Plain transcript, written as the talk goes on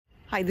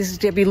Hi, this is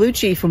Debbie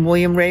Lucci from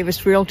William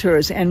Ravis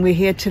Realtors, and we're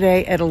here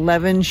today at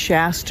 11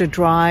 Shasta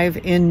Drive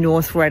in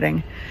North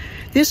Reading.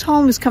 This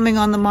home is coming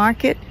on the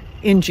market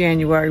in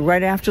January,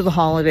 right after the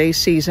holiday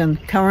season.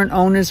 Current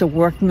owners are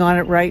working on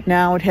it right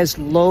now. It has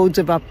loads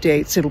of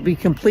updates. It'll be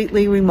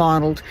completely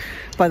remodeled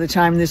by the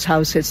time this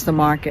house hits the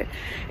market.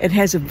 It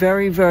has a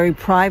very, very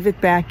private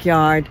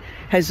backyard,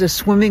 has a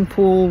swimming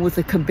pool with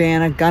a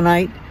cabana,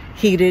 gunite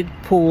heated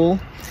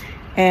pool,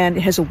 and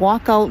it has a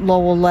walkout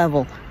lower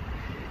level.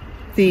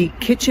 The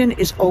kitchen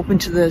is open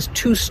to the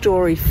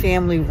two-story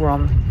family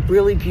room.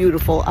 Really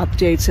beautiful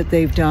updates that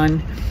they've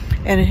done.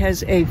 And it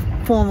has a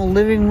formal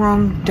living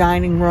room,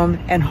 dining room,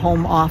 and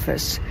home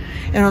office.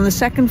 And on the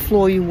second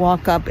floor, you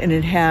walk up and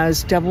it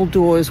has double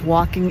doors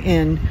walking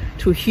in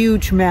to a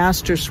huge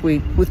master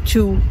suite with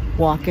two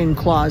walk-in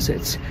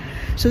closets.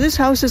 So this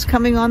house is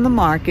coming on the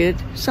market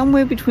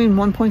somewhere between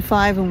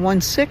 1.5 and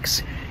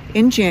 1.6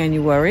 in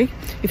January.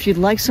 If you'd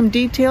like some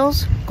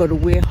details, go to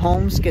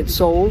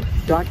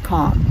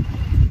wherehomesgetsold.com.